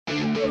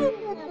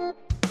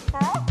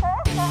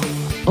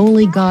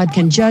Only God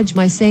can judge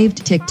my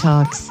saved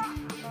TikToks.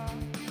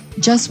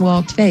 Just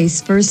walked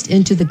face first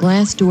into the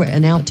glass door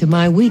and out to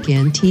my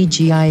weekend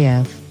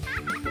TGIF.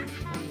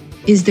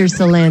 Is there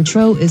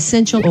cilantro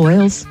essential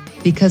oils?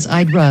 Because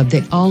I'd rub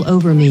that all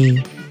over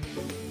me.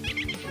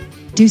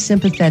 Do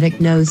sympathetic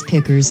nose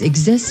pickers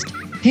exist?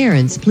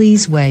 Parents,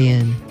 please weigh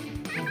in.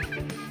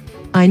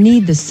 I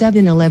need the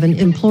 7-Eleven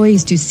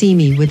employees to see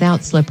me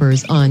without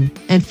slippers on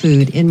and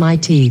food in my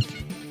teeth.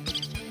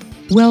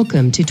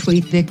 Welcome to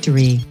Tweet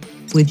Victory,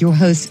 with your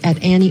hosts at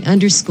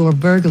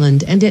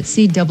Annie_Berglund and at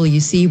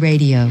CWC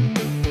Radio.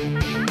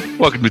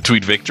 Welcome to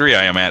Tweet Victory.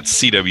 I am at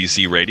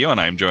CWC Radio,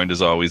 and I am joined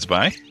as always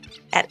by...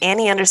 at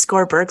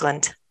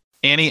Annie_Berglund.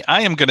 Annie,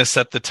 I am going to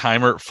set the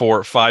timer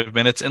for 5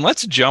 minutes, and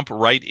let's jump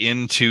right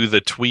into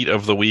the tweet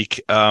of the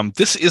week.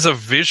 This is a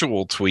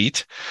visual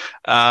tweet,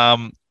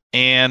 and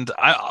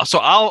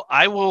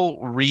I will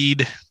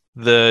read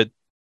the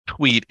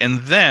tweet, and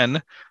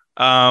then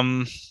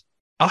I'm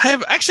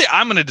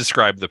going to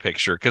describe the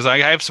picture because I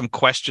have some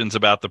questions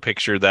about the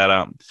picture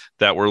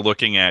that we're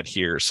looking at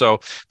here. So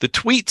the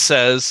tweet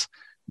says,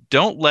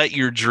 "Don't let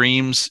your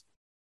dreams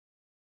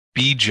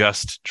be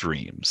just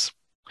dreams."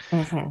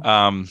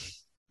 Mm-hmm.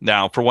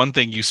 Now, for one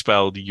thing, you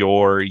spelled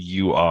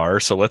you are,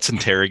 so let's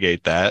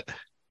interrogate that.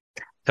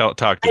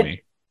 Talk to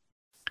me.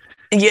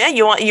 Yeah,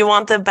 you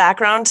want the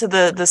background to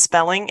the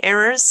spelling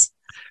errors?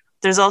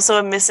 There's also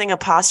a missing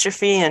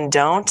apostrophe and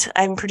don't,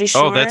 I'm pretty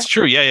sure. Oh, that's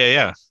true.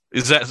 Yeah.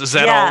 Is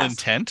that all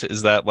intent?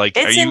 Is that like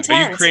it's intent,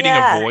 are you creating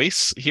a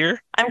voice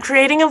here? I'm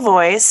creating a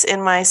voice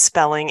in my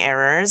spelling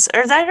errors.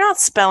 Or they're not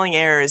spelling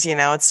errors,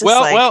 it's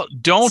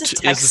just don't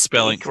it's is the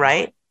spelling, speak,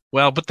 right?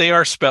 Well, but they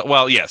are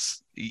yes.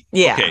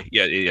 Yeah. Okay.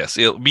 Yeah. Yes.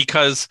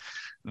 Because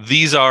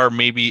these are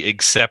maybe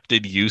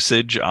accepted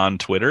usage on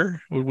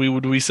Twitter.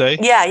 Would we say?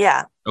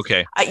 Yeah.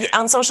 Okay.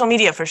 On social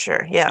media for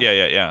sure. Yeah.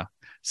 Yeah.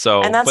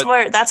 So, and that's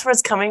where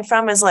it's coming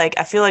from. Is like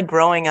I feel like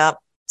growing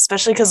up,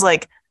 especially because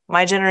like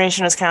my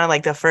generation is kind of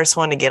like the first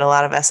one to get a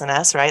lot of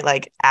SNS, right?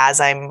 Like as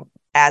I'm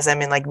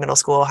in like middle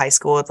school, high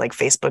school, it's like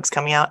Facebook's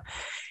coming out,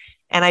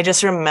 and I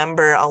just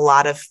remember a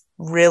lot of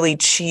really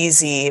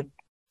cheesy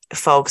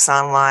folks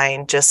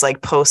online just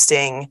like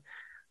posting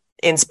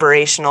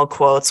inspirational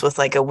quotes with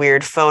like a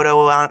weird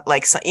photo on,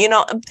 like,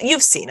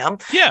 you've seen them.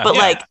 Yeah. But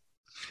like,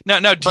 now,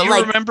 do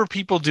you remember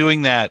people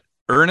doing that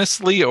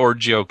earnestly or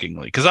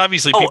jokingly? Because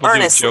obviously people do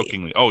it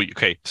jokingly. Oh,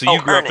 okay. So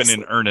you grew up in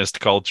an earnest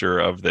culture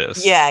of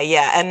this.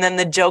 Yeah. And then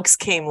the jokes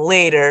came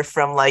later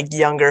from like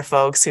younger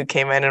folks who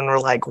came in and were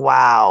like,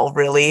 "Wow,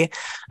 really?"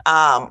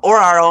 Or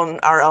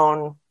our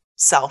own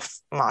self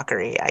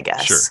mockery, I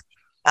guess. Sure.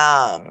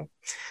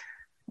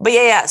 But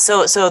yeah.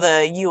 So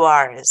the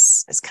UR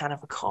is kind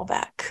of a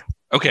callback.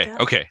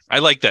 Okay. I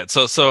like that.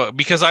 So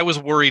because I was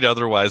worried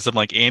otherwise, I'm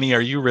like, Annie,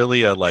 are you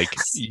really a like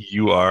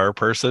UR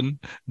person?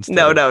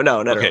 No, not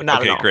okay, at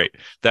all. Great.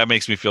 That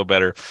makes me feel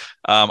better.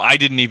 I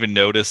didn't even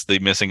notice the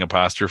missing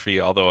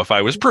apostrophe, although if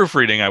I was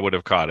proofreading, I would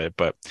have caught it.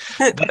 But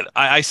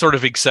I sort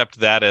of accept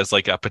that as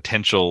like a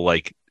potential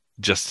like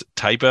just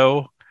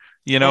typo.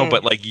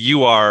 But like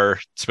you are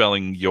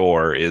spelling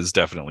your is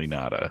definitely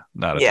not a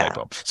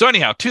typo. So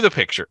anyhow, to the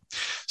picture.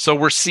 So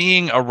we're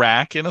seeing a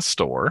rack in a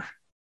store.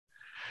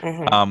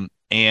 Mm-hmm.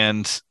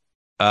 And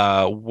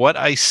what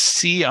I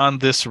see on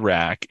this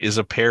rack is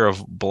a pair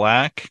of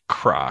black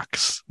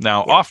Crocs.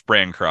 Now,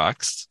 off-brand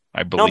Crocs,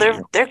 I believe.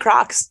 No, they're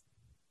Crocs.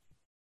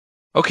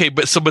 Okay,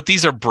 but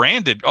these are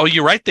branded. Oh,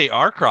 you're right, they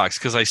are Crocs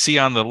because I see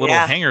on the little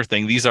hanger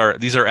thing these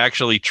are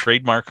actually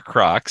trademark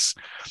Crocs.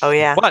 Oh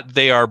yeah. But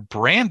they are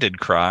branded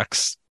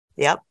Crocs.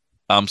 Yep.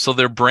 So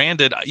they're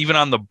branded even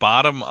on the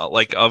bottom,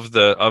 like of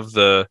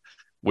the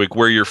like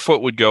where your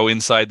foot would go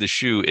inside the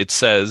shoe. It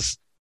says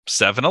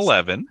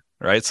 7-Eleven.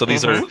 Right, so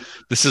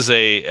this is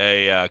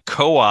a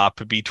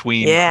co-op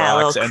between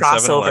Crocs and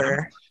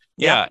 7-Eleven.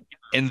 Yeah,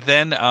 and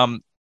then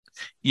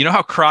you know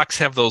how Crocs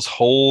have those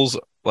holes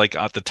like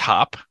at the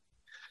top?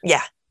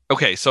 Yeah.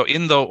 Okay, so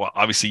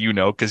obviously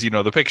because you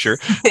know the picture.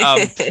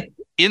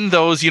 In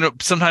those,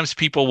 sometimes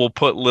people will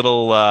put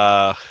little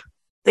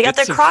they got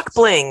their Croc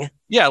bling.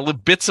 Yeah,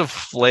 bits of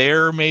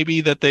flair maybe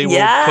that they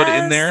will put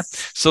in there.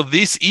 So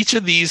each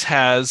of these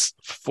has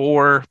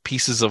 4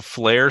 pieces of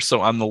flair.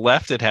 So on the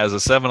left, it has a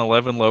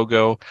 7-Eleven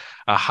logo,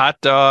 a hot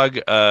dog,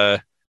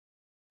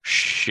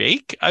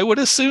 shake, I would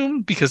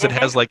assume, because it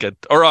has like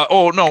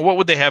what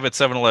would they have at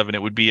 7-Eleven?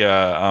 It would be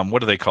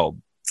what are they called?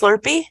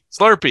 Slurpee?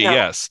 Slurpee, no.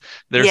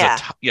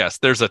 Yes.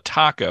 There's a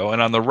taco.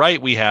 And on the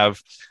right, we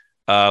have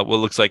what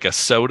looks like a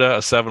soda, a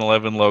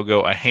 7-Eleven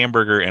logo, a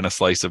hamburger, and a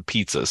slice of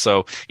pizza.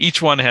 So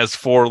each one has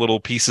 4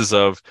 little pieces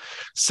of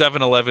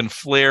 7-Eleven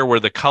flair where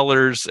the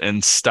colors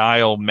and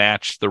style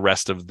match the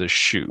rest of the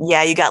shoe.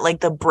 Yeah, you got like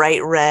the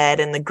bright red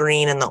and the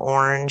green and the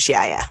orange.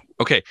 Yeah.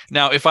 Okay,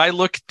 now if I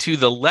look to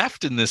the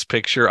left in this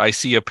picture, I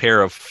see a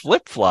pair of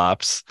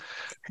flip-flops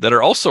that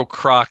are also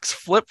Crocs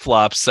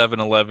flip-flops,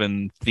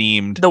 7-Eleven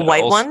themed. The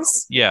white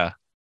ones? Yeah.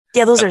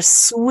 Yeah, those are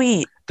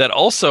sweet. That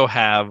also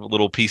have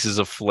little pieces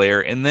of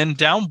flair. And then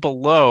down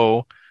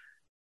below,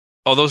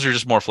 Oh, those are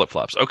just more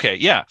flip-flops. Okay,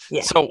 yeah.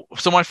 Yeah. So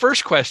my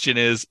first question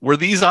is, were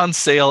these on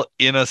sale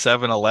in a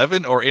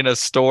 7-Eleven or in a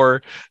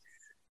store?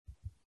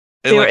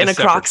 They were Like in a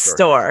Crocs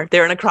store. They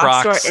were in a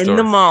Crocs store in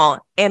the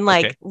mall. And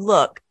like, Okay.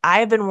 look,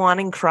 I've been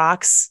wanting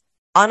Crocs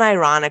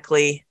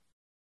unironically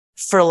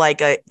for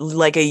like a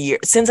year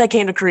since I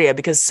came to Korea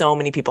because so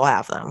many people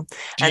have them.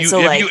 Have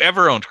you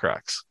ever owned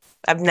Crocs?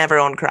 I've never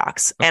owned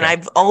Crocs, and Okay.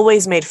 I've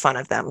always made fun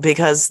of them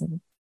because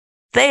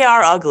they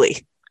are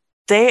ugly.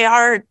 They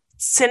are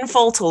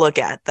sinful to look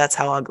at. That's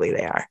how ugly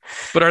they are.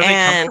 But are they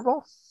And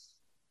comfortable?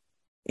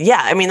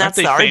 yeah, I mean Aren't that's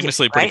they the argument,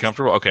 famously pretty right?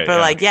 comfortable? Okay, But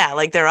yeah. like, yeah,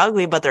 like they're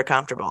ugly, but they're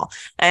comfortable.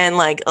 And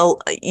like,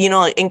 you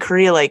know, in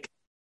Korea, like,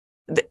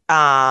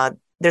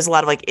 there's a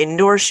lot of like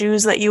indoor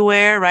shoes that you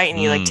wear, right? And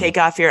you like take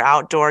off your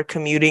outdoor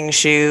commuting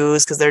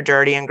shoes because they're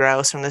dirty and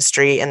gross from the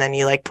street, and then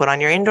you like put on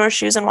your indoor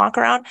shoes and walk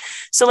around.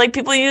 So like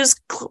people use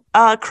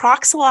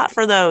Crocs a lot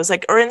for those,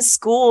 like, or in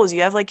schools,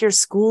 you have like your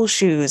school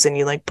shoes and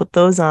you like put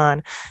those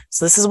on.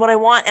 So this is what I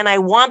want, and I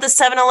want the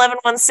 7-Eleven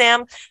one,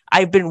 Sam.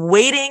 I've been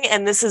waiting,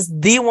 and this is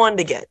the one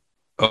to get.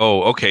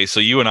 Oh, okay.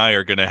 So you and I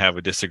are going to have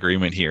a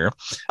disagreement here.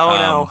 Oh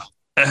no.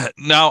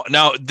 Now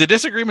the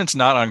disagreement's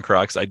not on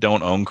Crocs. I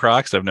don't own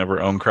Crocs. I've never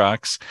owned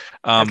Crocs.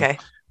 Okay.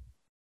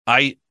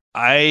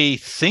 I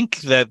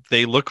think that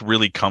they look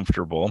really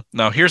comfortable.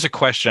 Now, here's a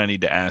question I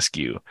need to ask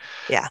you.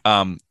 Yeah.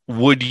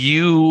 Would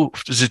you,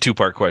 this is a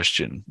two-part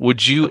question.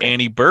 Would you, Okay.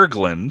 Annie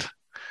Berglund,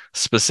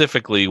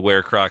 specifically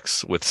wear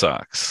Crocs with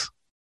socks?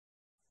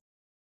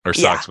 Or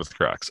socks with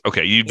Crocs?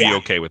 Okay, you'd be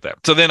okay with that.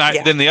 So then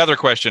then the other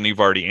question you've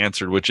already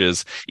answered, which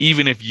is,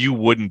 even if you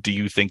wouldn't, do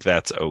you think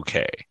that's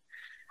okay?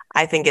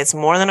 I think it's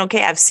more than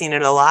okay. I've seen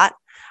it a lot.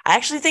 I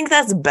actually think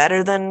that's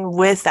better than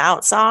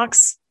without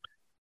socks.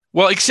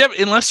 Well, except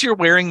unless you're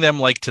wearing them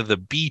like to the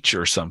beach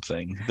or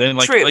something, then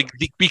True.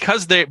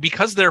 because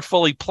they're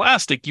fully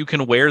plastic, you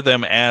can wear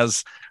them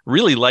as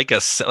really like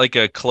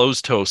a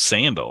closed toe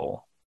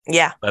sandal.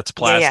 Yeah, that's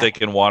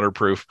plastic and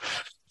waterproof.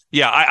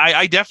 Yeah,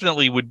 I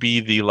definitely would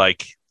be the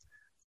like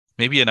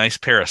maybe a nice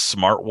pair of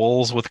smart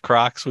wools with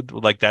Crocs would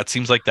like that.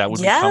 Seems like that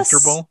would be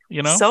comfortable.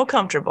 You know, so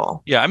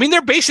comfortable. Yeah, I mean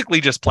they're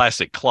basically just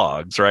plastic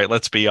clogs, right?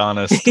 Let's be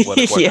honest.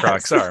 What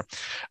Crocs are.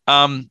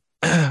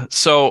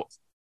 So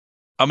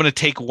I'm going to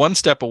take one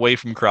step away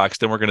from Crocs,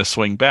 then we're going to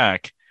swing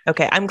back.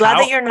 Okay. I'm glad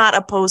that you're not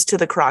opposed to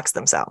the Crocs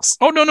themselves.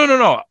 Oh, no.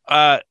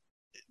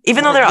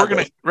 Even though they're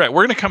ugly. We're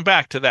going to come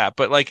back to that.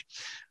 But like,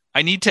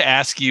 I need to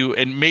ask you,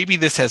 and maybe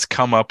this has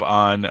come up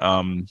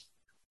on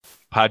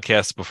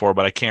podcasts before,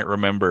 but I can't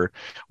remember.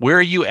 Where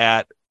are you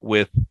at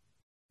with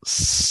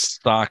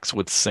socks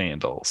with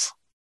sandals?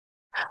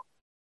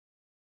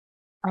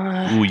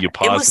 Ooh, you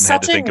paused. It was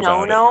such a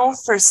no-no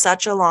for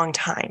such a long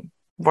time,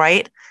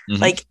 right?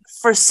 Mm-hmm. Like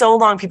for so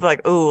long, people are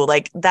like, ooh,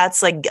 like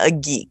that's like a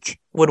geek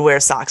would wear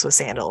socks with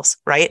sandals,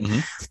 right? Mm-hmm.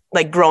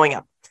 Like growing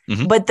up.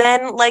 Mm-hmm. But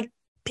then like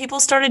people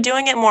started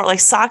doing it more, like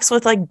socks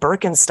with like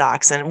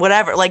Birkenstocks and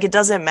whatever. Like it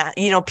doesn't matter.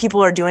 You know,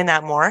 people are doing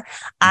that more.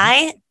 Mm-hmm.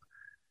 I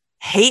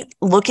hate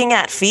looking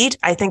at feet.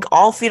 I think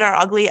all feet are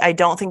ugly. I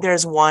don't think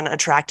there's one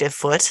attractive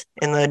foot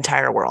in the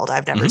entire world.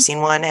 I've never seen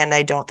one, and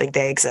I don't think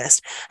they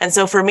exist. And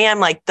so for me, I'm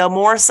like, the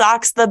more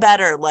socks, the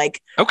better.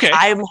 Like, okay,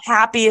 I'm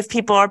happy if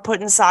people are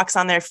putting socks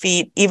on their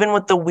feet, even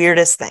with the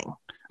weirdest thing.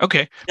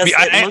 Okay.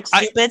 It looks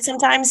stupid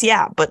sometimes,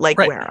 yeah, but like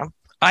wear them.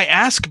 I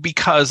ask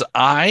because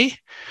I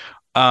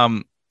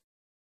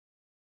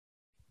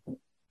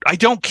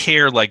don't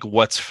care like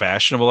what's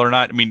fashionable or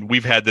not. I mean,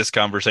 we've had this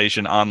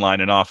conversation online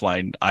and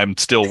offline. I'm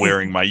still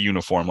wearing my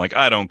uniform. Like,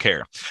 I don't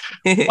care.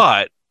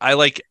 But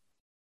I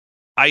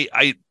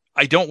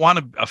don't want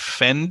to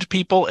offend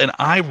people. And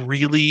I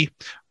really,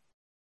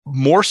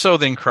 more so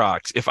than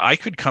Crocs, if I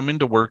could come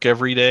into work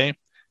every day,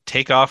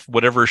 take off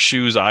whatever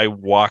shoes I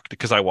walked,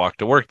 because I walked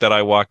to work, that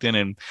I walked in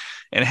and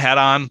had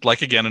on,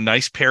 like, again, a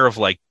nice pair of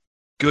like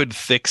good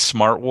thick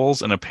smart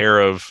wools and a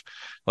pair of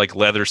like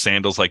leather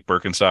sandals, like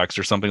Birkenstocks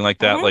or something like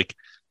that. Mm-hmm. Like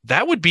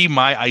that would be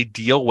my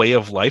ideal way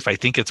of life. I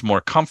think it's more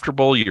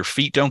comfortable. Your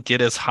feet don't get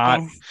as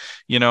hot,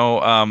 you know?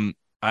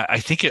 I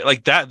think it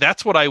like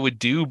that's what I would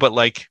do. But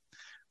like,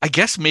 I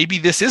guess maybe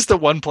this is the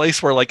one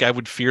place where like I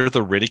would fear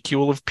the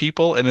ridicule of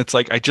people. And it's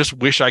like, I just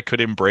wish I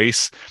could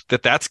embrace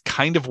that. That's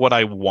kind of what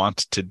I want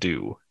to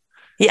do.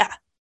 Yeah.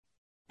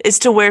 Is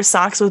to wear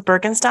socks with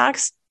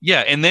Birkenstocks. Yeah.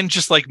 And then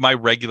just like my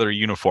regular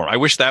uniform. I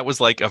wish that was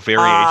like a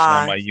variation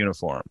on my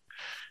uniform.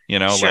 You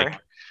know, sure.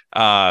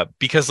 Like,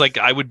 because like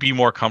I would be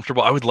more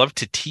comfortable. I would love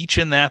to teach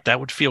in that. That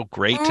would feel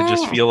great to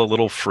just feel a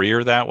little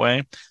freer that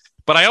way.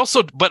 But I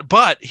also,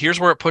 but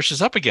here's where it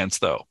pushes up against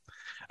though.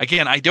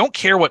 Again, I don't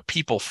care what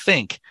people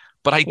think,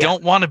 but I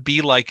don't want to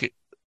be like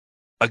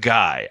a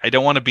guy. I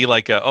don't want to be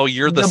like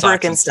you're the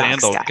socks and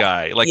sandals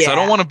guy. Like, so I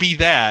don't want to be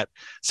that.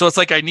 So it's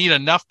like, I need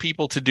enough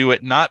people to do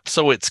it, not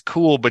so it's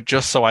cool, but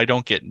just so I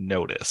don't get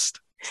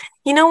noticed.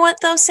 You know what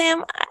though,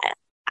 Sam?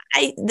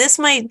 This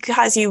might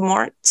cause you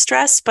more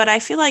stress, but I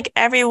feel like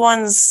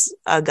everyone's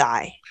a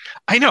guy.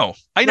 I know.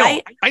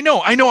 Right? I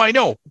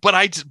know. But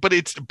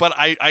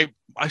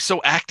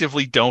so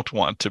actively don't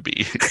want to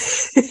be.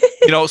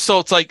 So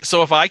it's like,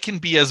 so if I can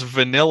be as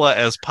vanilla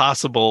as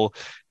possible,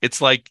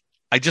 it's like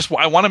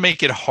I want to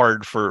make it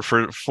hard for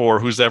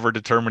who's ever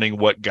determining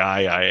what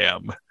guy I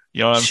am.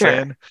 You know what I'm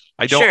saying?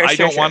 I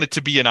don't want it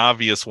to be an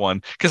obvious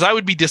one, because I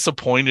would be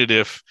disappointed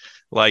if,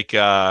 like,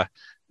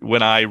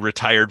 when I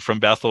retired from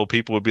Bethel,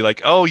 people would be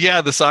like, "Oh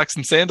yeah, the socks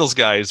and sandals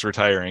guy is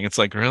retiring." It's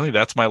like, really,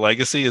 that's my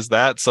legacy? Is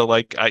that so?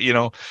 Like,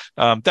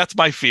 that's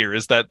my fear,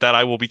 is that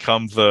I will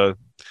become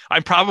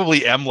I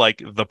probably am like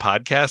the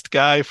podcast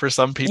guy for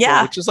some people,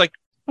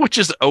 which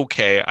is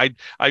okay. I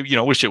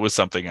wish it was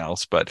something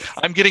else, but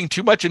I'm getting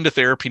too much into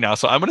therapy now,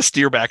 so I'm going to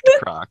steer back to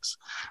Crocs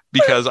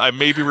because I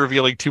may be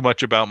revealing too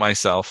much about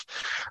myself.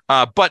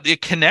 But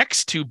it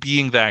connects to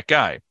being that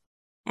guy.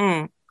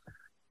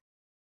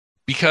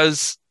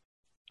 Because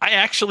I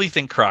actually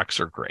think Crocs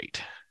are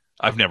great.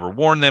 I've never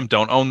worn them,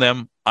 don't own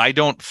them. I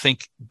don't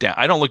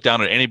look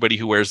down at anybody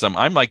who wears them.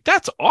 I'm like,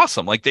 that's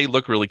awesome. Like, they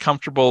look really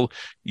comfortable.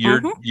 You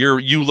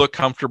look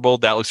comfortable.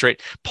 That looks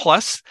great.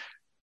 Plus,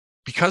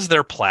 because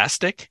they're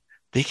plastic,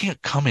 they can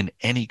come in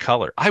any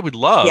color. I would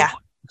love. Yeah.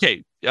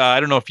 Okay. I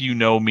don't know if you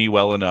know me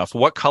well enough.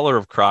 What color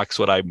of Crocs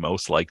would I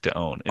most like to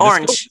own? And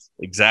orange.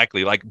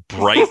 Exactly. Like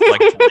bright,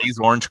 like blaze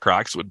orange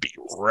Crocs would be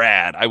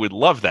rad. I would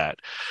love that.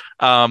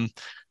 And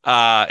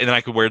then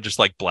I could wear just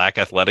like black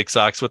athletic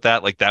socks with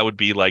that. Like, that would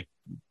be like,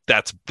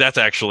 that's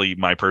actually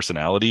my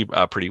personality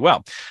pretty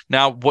well.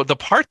 Now, what the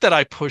part that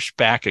I push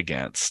back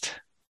against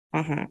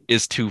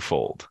is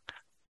twofold.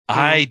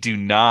 I do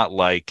not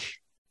like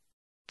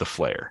the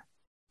flare.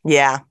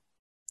 Yeah.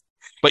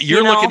 But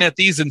you're looking at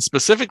these, and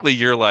specifically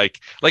you're like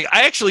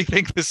I actually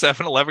think the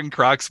 7-Eleven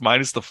Crocs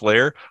minus the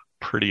flare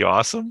pretty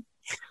awesome.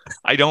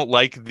 I don't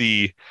like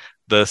the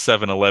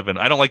 7-Eleven.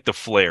 I don't like the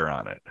flare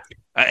on it.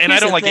 And I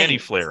don't like any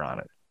flare on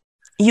it.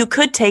 You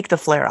could take the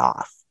flare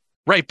off.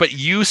 Right, but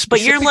you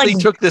specifically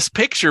took this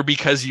picture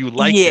because you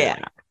liked it.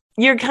 Yeah.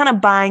 You're kind of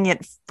buying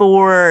it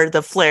for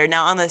the flare.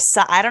 Now, on the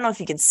side, I don't know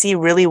if you can see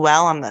really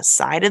well on the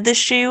side of the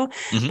shoe,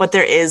 but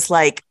there is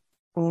like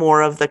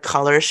more of the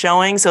color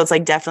showing. So it's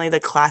like definitely the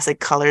classic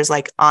colors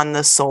like on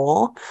the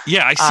sole.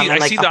 Yeah, I see. I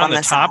see that on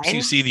the tops. Side.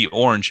 You see the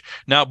orange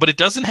now, but it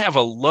doesn't have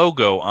a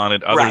logo on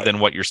it other than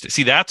what you're.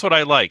 See, that's what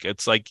I like.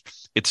 It's like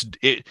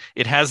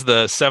it has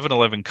the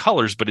 7-Eleven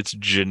colors, but it's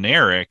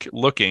generic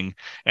looking,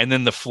 and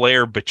then the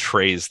flare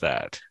betrays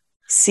that.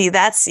 See,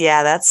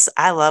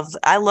 I love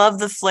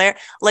the flare.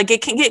 Like,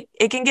 it can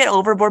get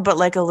overboard, but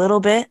like a little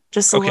bit,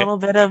 just a little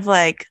bit of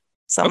like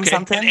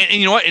something. And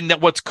you know what? And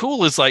what's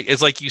cool is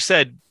like you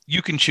said,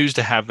 you can choose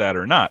to have that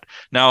or not.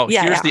 Now,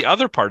 here's the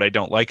other part I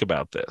don't like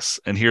about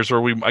this. And here's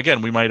where we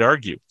might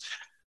argue.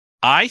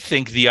 I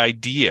think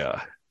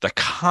the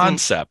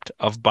concept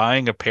of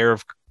buying a pair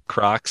of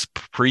Crocs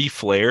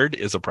pre-flared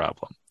is a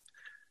problem.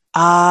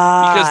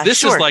 Because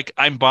this is like,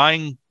 I'm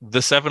buying the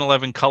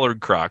 7-Eleven colored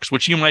Crocs,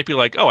 which you might be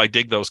like, oh, I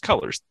dig those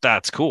colors.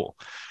 That's cool.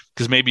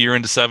 Because maybe you're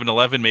into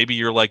 7-Eleven. Maybe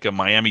you're like a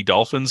Miami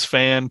Dolphins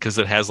fan because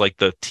it has like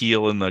the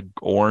teal and the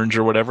orange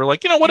or whatever.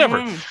 Like,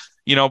 whatever.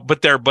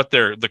 But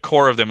the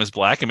core of them is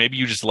black, and maybe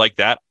you just like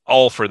that.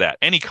 All for that.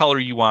 Any color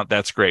you want,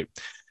 that's great.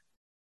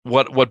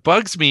 What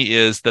bugs me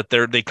is that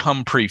they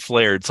come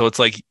pre-flared. So it's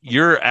like,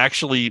 you're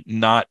actually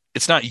not,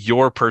 it's not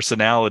your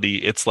personality.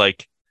 It's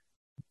like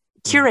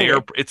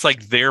curated. It's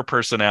like their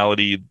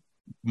personality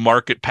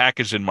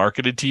packaged and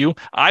marketed to you.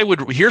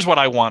 Here's what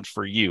I want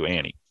for you,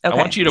 Annie. Okay, I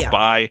want you to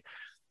buy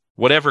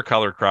whatever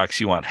color Crocs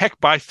you want. Heck,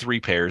 buy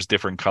 3 pairs,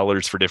 different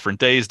colors for different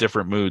days,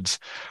 different moods.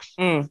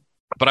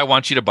 But I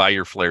want you to buy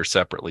your flare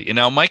separately. And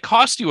now it might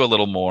cost you a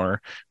little more,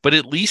 but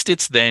at least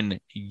it's then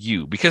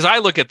you. Because I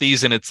look at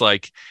these and it's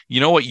like, you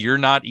know what you're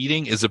not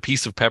eating is a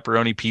piece of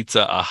pepperoni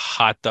pizza, a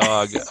hot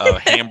dog, a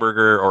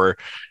hamburger, or,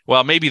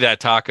 well, maybe that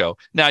taco.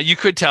 Now, you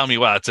could tell me,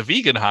 well, it's a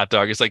vegan hot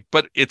dog. It's like,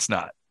 but it's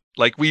not.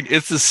 Like,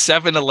 it's the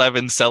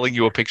 7-Eleven selling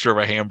you a picture of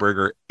a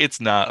hamburger. It's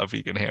not a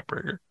vegan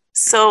hamburger.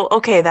 So,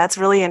 okay, that's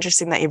really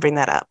interesting that you bring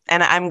that up.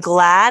 And I'm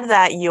glad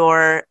that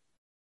your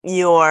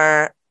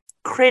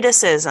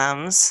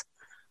criticisms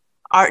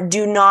I'm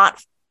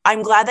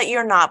glad that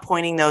you're not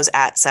pointing those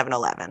at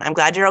 7-Eleven. I'm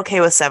glad you're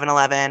okay with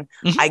 7-Eleven.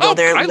 I go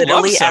there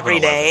literally every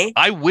day.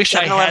 I wish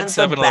I had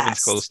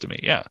 7-Elevens close to me.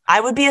 Yeah.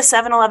 I would be a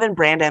 7-Eleven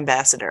brand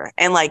ambassador.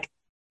 And like,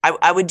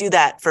 I would do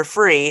that for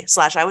free /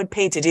 I would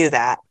pay to do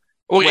that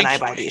when I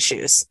buy these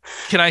shoes.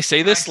 Can I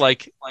say this?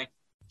 Like,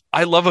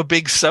 I love a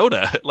big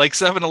soda, like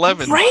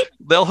 7-Eleven. Right?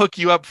 They'll hook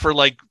you up for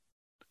like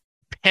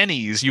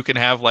pennies. You can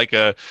have like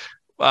a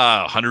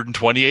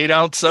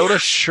 128-ounce soda.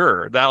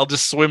 Sure. I'll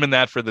just swim in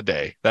that for the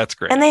day. That's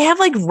great. And they have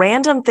like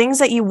random things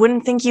that you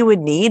wouldn't think you would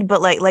need,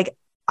 but like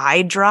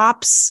eye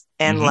drops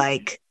and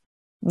like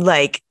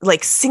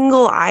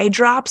single eye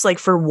drops, like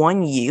for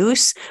one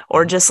use,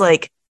 or just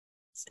like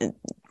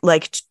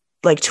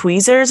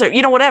tweezers or,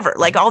 whatever,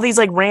 like all these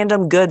like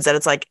random goods that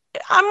it's like,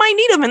 I might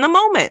need them in the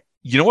moment.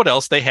 You know what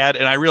else they had?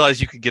 And I realize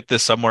you could get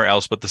this somewhere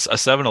else, but a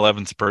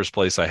 7-Eleven's the first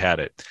place I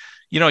had it.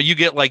 You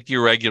get like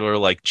your regular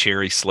like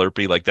cherry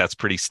Slurpee, like that's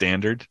pretty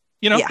standard.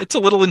 It's a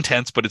little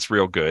intense, but it's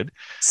real good.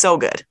 So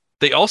good.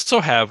 They also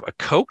have a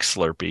Coke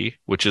Slurpee,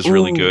 which is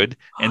really Ooh. good.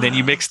 And then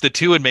you mix the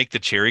two and make the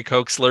cherry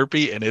Coke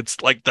Slurpee. And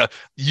it's like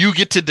you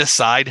get to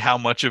decide how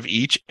much of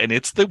each. And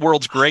it's the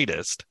world's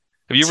greatest.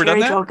 Have you ever done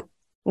Cherry that? Coke.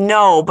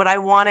 No, but I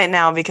want it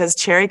now because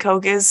cherry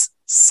Coke is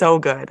so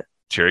good.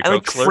 Cherry I Coke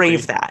like Slurpee.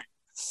 crave that.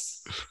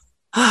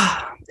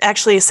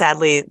 Actually,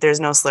 sadly, there's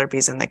no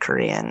Slurpees in the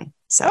Korean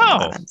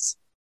 7-Elevens.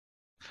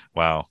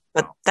 Wow.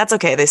 But that's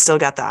okay. They still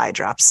got the eye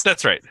drops.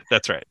 That's right.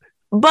 That's right.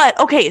 But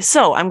okay,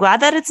 so I'm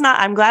glad that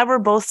I'm glad we're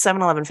both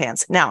 7-Eleven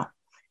fans. Now,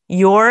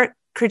 your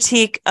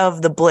critique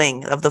of the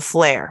bling, of the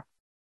flair,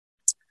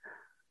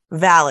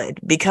 valid,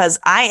 because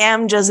I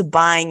am just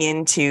buying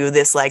into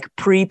this like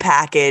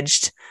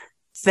prepackaged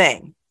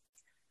thing.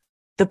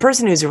 The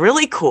person who's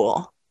really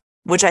cool,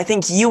 which I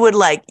think you would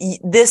like,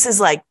 this is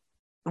like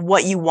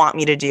what you want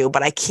me to do,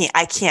 but I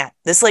can't.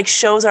 This like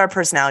shows our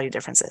personality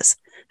differences.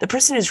 The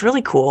person who's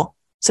really cool,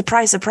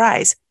 surprise,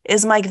 surprise,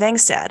 is Mike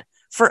Vangstad.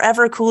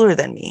 Forever cooler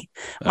than me.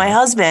 My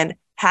husband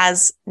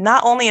has,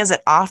 not only is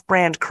it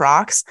off-brand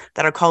Crocs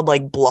that are called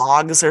like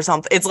blogs or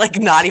something, it's like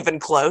not even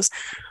close.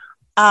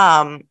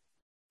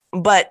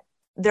 But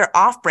they're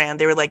off-brand.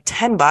 They were like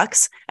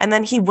 $10, and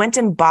then he went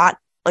and bought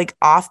like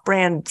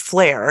off-brand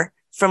Flair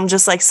from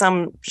just like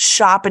some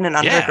shop in an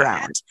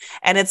underground.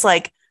 And it's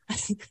like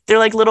they're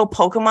like little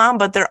Pokemon,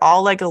 but they're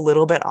all like a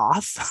little bit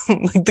off.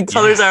 Like the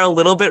colors are a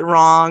little bit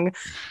wrong,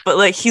 but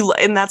like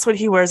and that's what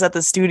he wears at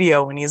the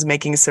studio when he's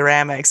making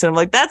ceramics. And I'm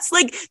like, that's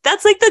like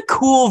the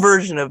cool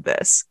version of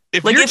this.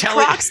 If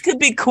Crocs could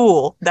be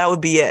cool, that would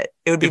be it.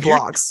 It would be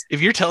vlogs. If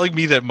you're telling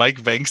me that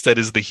Mike Vangstad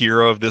is the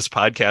hero of this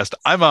podcast,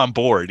 I'm on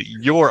board.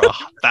 You're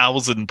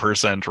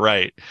 1,000%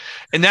 right.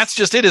 And that's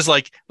just it, is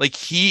like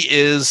he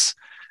is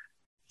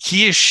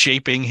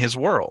shaping his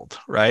world,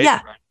 right? Yeah.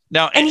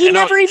 Now, and he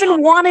never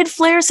even wanted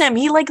Flair Sam.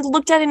 He like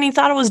looked at it and he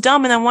thought it was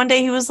dumb. And then one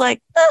day he was like,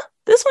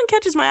 this one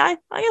catches my eye.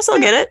 I guess I'll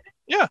get it.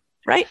 Yeah.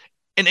 Right.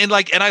 And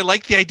I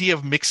like the idea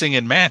of mixing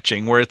and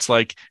matching, where it's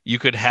like you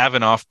could have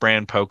an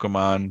off-brand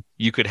Pokemon,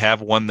 you could have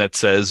one that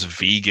says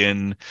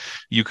vegan,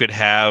 you could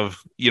have,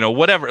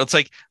 whatever. It's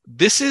like,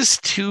 this is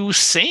too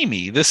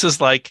samey. This is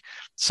like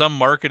some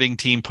marketing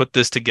team put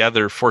this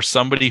together for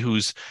somebody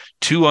who's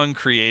too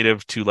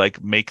uncreative to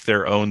like make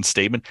their own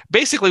statement.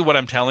 Basically, what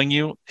I'm telling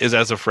you is,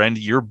 as a friend,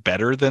 you're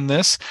better than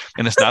this.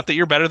 And it's not that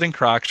you're better than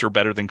Crocs or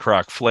better than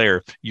Croc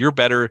Flair. You're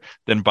better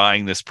than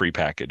buying this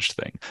prepackaged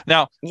thing.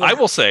 Now, I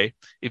will say,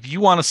 if you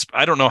want to,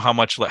 I don't know how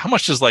much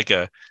does like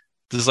a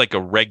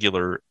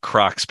regular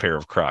Crocs pair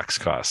of Crocs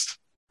cost?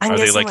 Are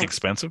they like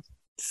expensive?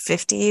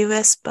 50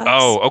 US bucks.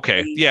 Oh,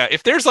 okay. Yeah.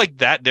 If there's like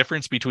that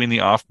difference between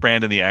the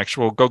off-brand and the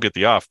actual, go get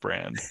the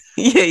off-brand.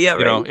 Yeah.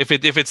 Right. If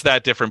it's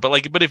that different,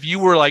 but if you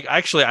were like,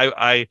 actually,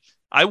 I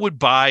would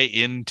buy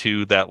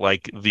into that,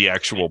 like the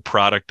actual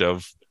product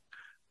of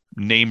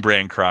name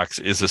brand Crocs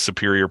is a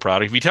superior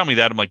product. If you tell me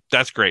that, I'm like,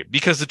 that's great,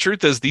 because the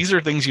truth is, these are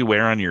things you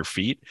wear on your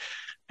feet,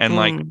 and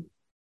like,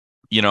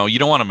 you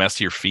don't want to mess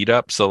your feet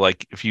up. So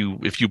like, if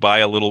you buy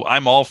a little,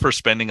 I'm all for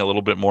spending a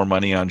little bit more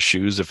money on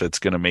shoes if it's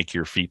going to make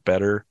your feet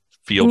better.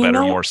 Feel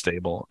better, more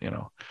stable,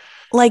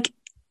 like,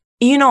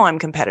 I'm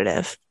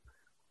competitive,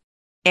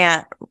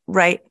 and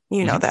right,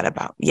 know that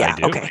about,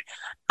 okay.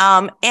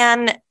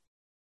 And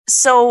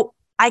so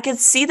I could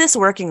see this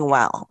working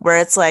well, where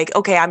it's like,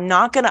 okay, I'm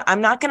not gonna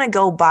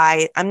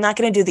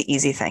do the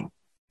easy thing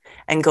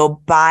and go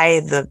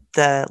buy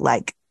the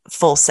like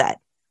full set.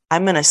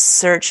 I'm gonna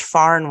search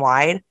far and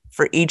wide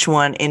for each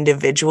one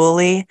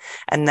individually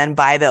and then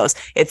buy those.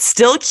 It's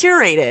still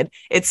curated.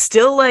 It's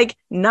still like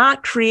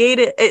not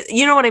created.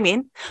 You know what I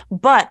mean?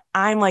 But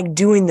I'm like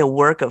doing the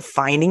work of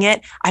finding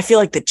it. I feel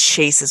like the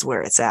chase is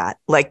where it's at.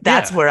 Like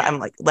that's where I'm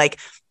like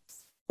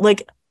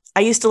I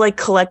used to like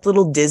collect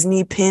little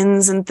Disney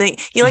pins and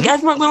things. Like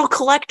I'm a little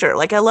collector.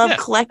 Like I love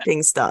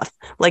collecting stuff,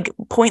 like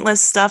pointless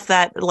stuff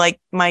that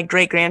like my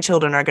great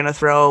grandchildren are going to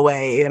throw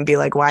away and be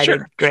like, why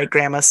did great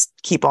grandma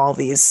keep all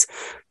these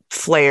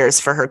flares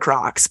for her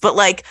Crocs? But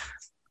like,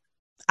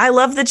 I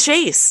love the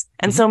chase.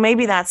 And so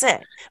maybe that's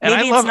it.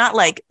 Maybe it's not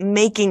like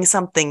making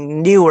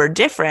something new or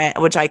different,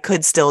 which I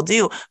could still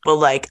do, but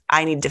like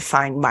I need to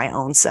find my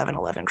own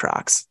 7-Eleven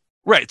Crocs.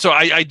 Right. So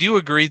I do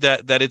agree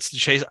that it's the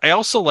chase. I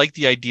also like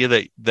the idea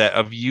that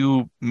of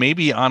you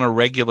maybe on a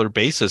regular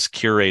basis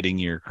curating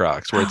your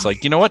Crocs, where it's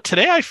like, you know what,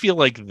 today I feel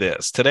like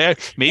this. Today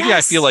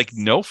I feel like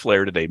no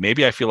Flair today.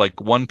 Maybe I feel like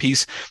One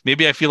Piece.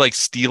 Maybe I feel like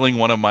stealing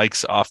one of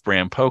Mike's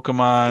off-brand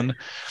Pokemon.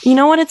 You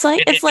know what it's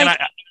like? It's like,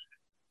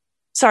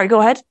 sorry,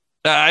 go ahead.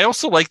 I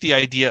also like the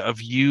idea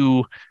of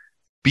you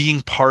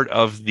being part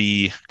of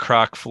the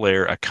Croc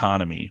Flair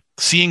economy.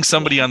 Seeing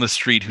somebody on the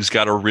street who's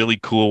got a really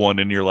cool one,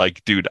 and you're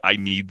like, dude, I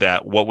need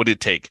that. What would it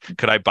take?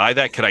 Could I buy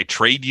that? Could I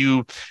trade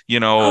you,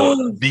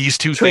 these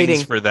two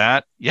things for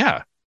that?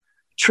 Yeah.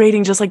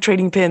 Trading, just like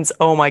trading pins.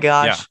 Oh my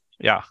gosh.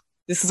 Yeah.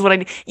 This is what I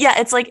need. Yeah.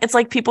 It's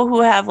like people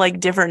who have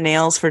like different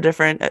nails for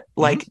different,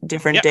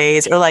 different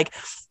days, or like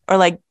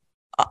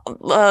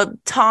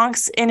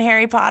Tonks in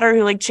Harry Potter,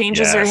 who like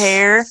changes her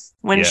hair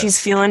when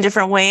she's feeling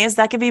different ways.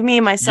 That could be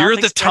me, myself. You're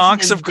the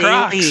Tonks of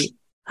Crocs.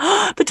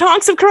 The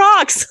Tonks of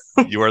Crocs.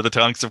 You are the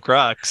Tonks of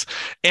Crocs.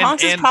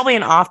 Tonks is probably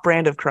an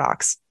off-brand of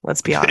Crocs.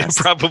 Let's be honest.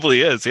 It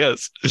probably is,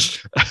 yes.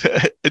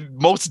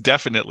 Most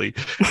definitely.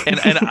 And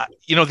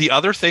the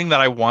other thing that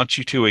I want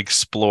you to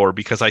explore,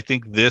 because I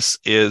think this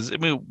is, I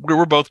mean,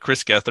 we're both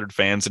Chris Gethard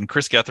fans, and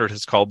Chris Gethard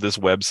has called this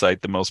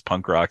website the most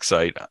punk rock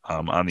site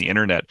on the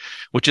internet,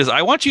 which is,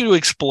 I want you to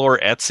explore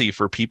Etsy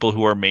for people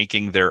who are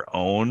making their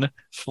own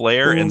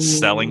flair and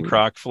selling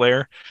Croc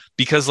flair,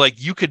 because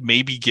like you could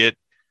maybe get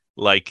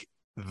like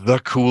the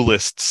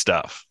coolest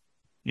stuff.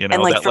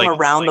 And like from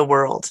around the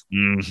world.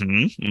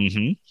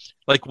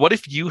 Like, what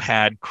if you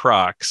had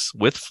Crocs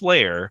with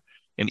flair,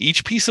 and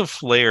each piece of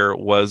flair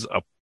was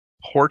a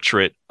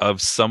portrait of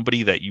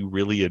somebody that you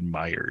really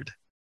admired,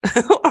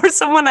 or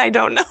someone I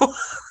don't know?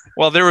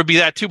 Well, there would be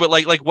that too, but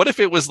like what if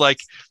it was like,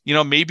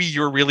 maybe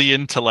you're really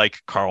into like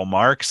Karl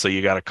Marx, so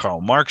you got a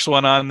Karl Marx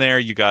one on there,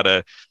 you got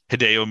a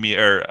Hideo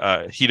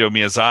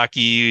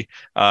Miyazaki,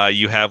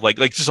 you have like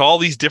just all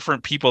these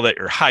different people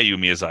or Hayao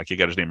Miyazaki, I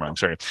got his name wrong,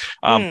 sorry.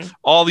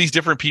 All these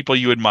different people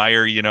you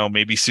admire,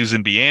 maybe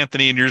Susan B.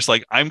 Anthony, and you're just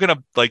like, I'm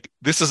gonna like,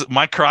 this is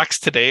my Crocs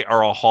today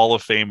are a hall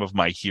of fame of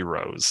my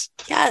heroes.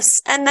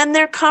 Yes, and then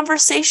they're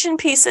conversation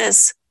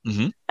pieces,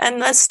 and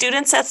the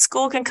students at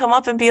school can come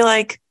up and be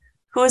like,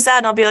 who is that?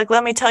 And I'll be like,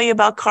 let me tell you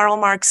about Karl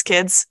Marx,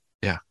 kids.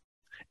 Yeah.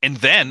 And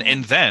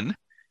then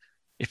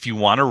if you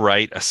want to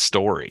write a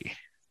story,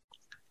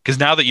 because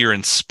now that you're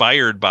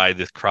inspired by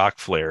the Croc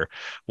flair,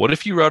 what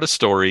if you wrote a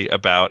story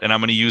about, and I'm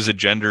going to use a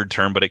gendered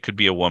term, but it could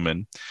be a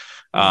woman,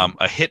 a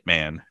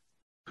hitman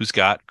who's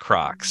got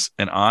Crocs,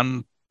 and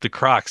on the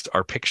Crocs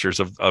are pictures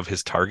of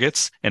his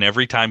targets. And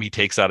every time he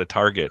takes out a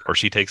target, or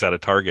she takes out a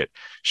target,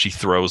 she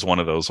throws one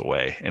of those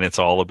away. And it's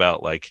all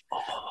about like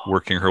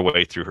working her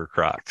way through her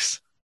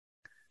Crocs.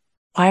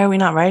 Why are we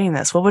not writing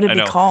this? What would it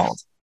be called?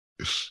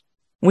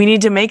 We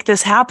need to make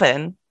this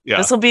happen. Yeah.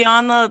 This will be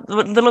on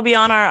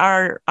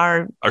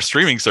our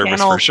streaming service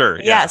channel. For sure.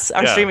 Yeah. Yes,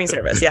 our streaming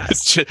service.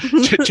 Yes,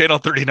 channel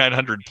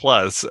 3900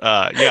 plus.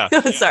 Yeah.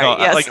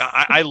 Sorry. Yes. Like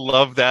I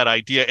love that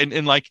idea,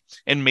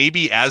 and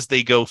maybe as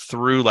they go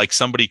through, like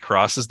somebody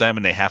crosses them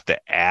and they have to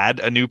add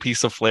a new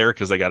piece of flair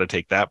because they got to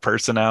take that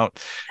person out.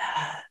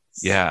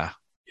 Yes. Yeah.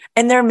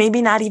 And they're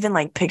maybe not even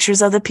like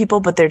pictures of the people,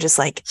 but they're just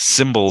like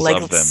symbols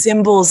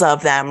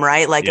of them,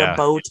 right? Like a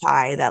bow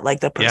tie that like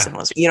the person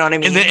was, you know what I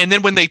mean? And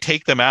then when they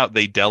take them out,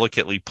 they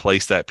delicately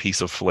place that piece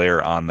of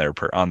flair on the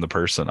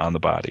person, on the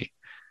body.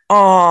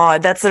 Oh,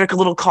 that's their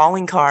little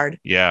calling card.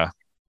 Yeah.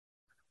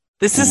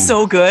 This is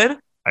so good.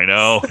 I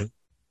know.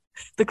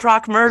 The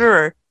Croc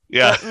murderer.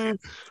 Yeah.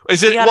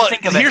 Is it? Well,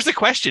 here's the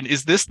question: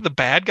 is this the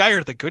bad guy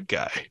or the good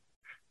guy?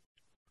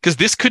 Because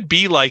this could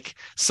be like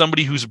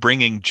somebody who's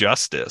bringing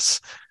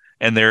justice.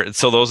 And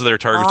so those are their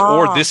targets,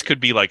 or this could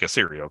be like a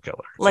serial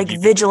killer, like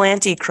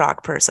vigilante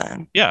Croc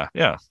person. Yeah.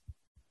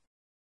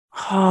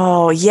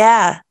 Oh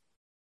yeah.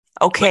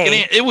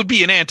 Okay. Like it would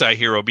be an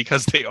anti-hero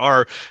because they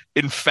are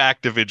in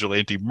fact a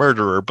vigilante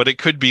murderer, but it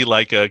could be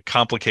like a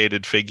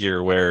complicated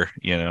figure where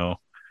Can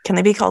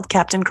they be called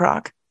Captain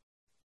Croc?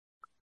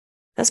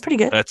 That's pretty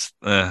good.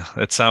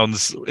 It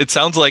sounds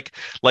like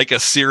a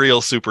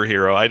serial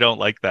superhero. I don't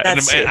like that. And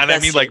I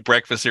mean like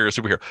breakfast cereal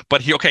superhero.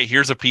 But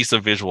here's a piece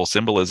of visual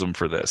symbolism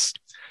for this.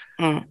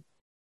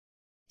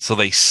 So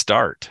they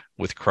start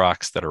with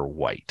Crocs that are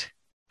white.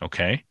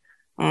 Okay.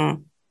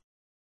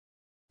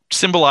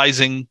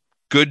 Symbolizing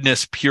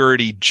goodness,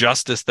 purity,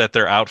 justice that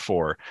they're out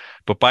for.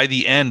 But by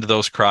the end,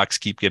 those Crocs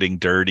keep getting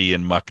dirty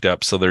and mucked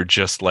up. So they're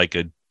just like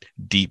a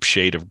deep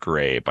shade of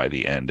gray by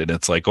the end, and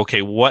it's like,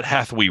 okay, what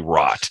hath we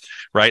wrought,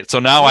 right? So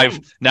now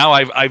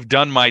I've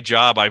done my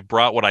job. I've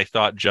brought what I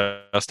thought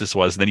justice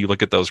was, and then you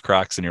look at those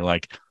Crocs and you're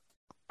like,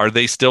 are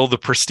they still the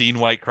pristine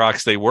white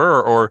Crocs they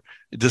were, or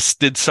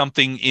did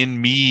something in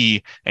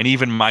me and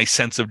even my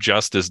sense of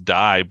justice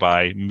die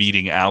by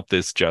meeting out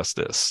this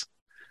justice?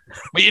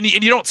 And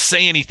you don't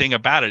say anything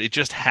about it. It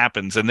just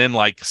happens. And then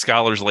like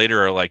scholars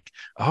later are like,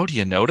 oh, do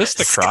you notice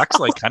the Crocs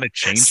like kind of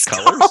changed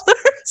colors?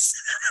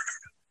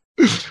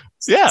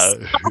 Yeah.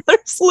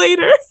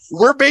 Later.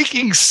 We're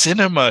making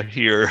cinema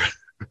here.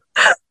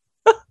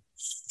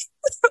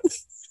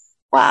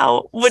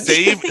 Wow.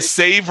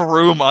 Save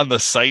room on the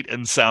sight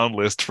and sound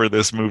list for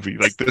this movie.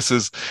 Like this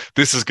is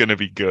going to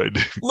be good.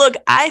 Look,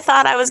 I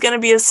thought I was going to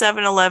be a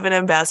 7-Eleven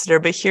ambassador,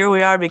 but here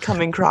we are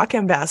becoming Croc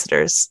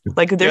ambassadors.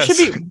 Like there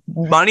should be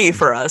money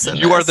for us.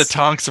 You are the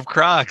Tonks of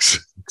Crocs.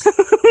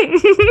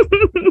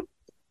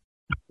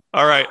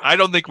 All right. I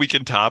don't think we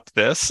can top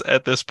this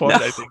at this point.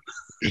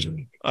 No.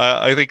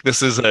 I think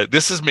this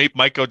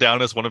might go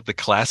down as one of the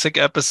classic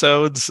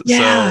episodes.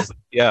 Yeah. So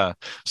yeah.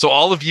 So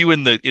all of you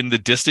in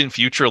the distant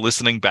future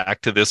listening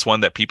back to this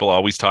one that people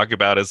always talk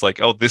about as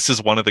like, oh, this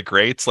is one of the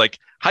greats. Like,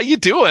 how you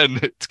doing?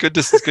 It's good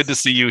to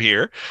see you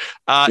here.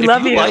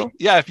 Love you.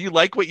 If you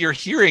like what you're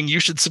hearing, you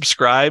should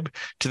subscribe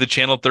to the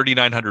Channel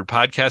 3900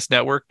 Podcast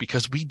Network,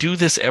 because we do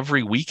this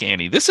every week,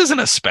 Annie. This isn't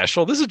a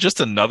special. This is just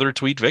another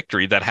tweet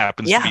victory that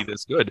happens to be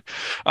this good.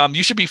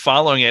 You should be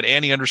following at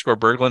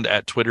Annie_Berglund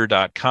at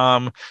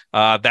twitter.com.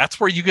 That's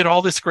where you get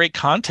all this great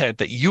content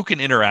that you can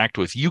interact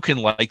with. You can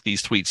like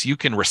these tweets. You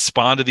can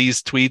respond to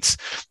these tweets.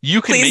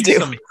 You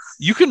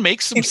can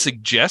make some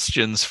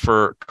suggestions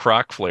for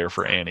Crocflare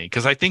for Annie,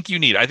 because I think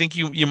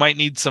you might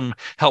need some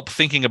help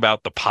thinking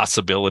about the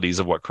possibilities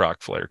of what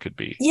Crocflare could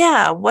be.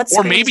 Yeah,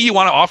 or maybe you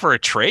want to offer a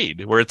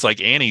trade where it's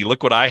like, Annie,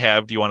 look what I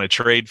have. Do you want to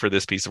trade for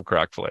this piece of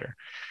Crocflare?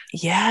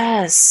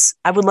 Yes,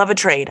 I would love a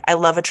trade. I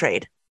love a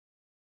trade.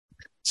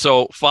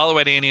 So follow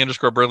at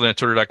Annie_Berglund at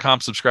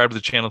Twitter.com. Subscribe to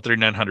the Channel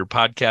 3900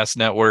 Podcast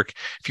Network.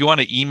 If you want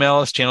to email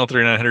us,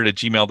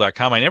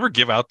 channel3900@gmail.com. I never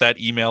give out that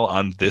email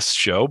on this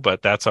show,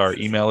 but that's our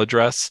email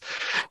address.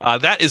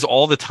 That is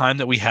all the time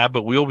that we have,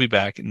 but we'll be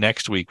back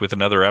next week with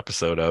another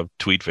episode of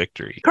Tweet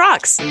Victory.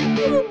 Crocs.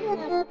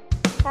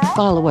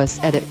 Follow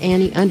us at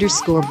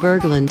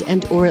Annie_Berglund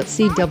and or at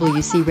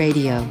CWC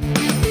Radio.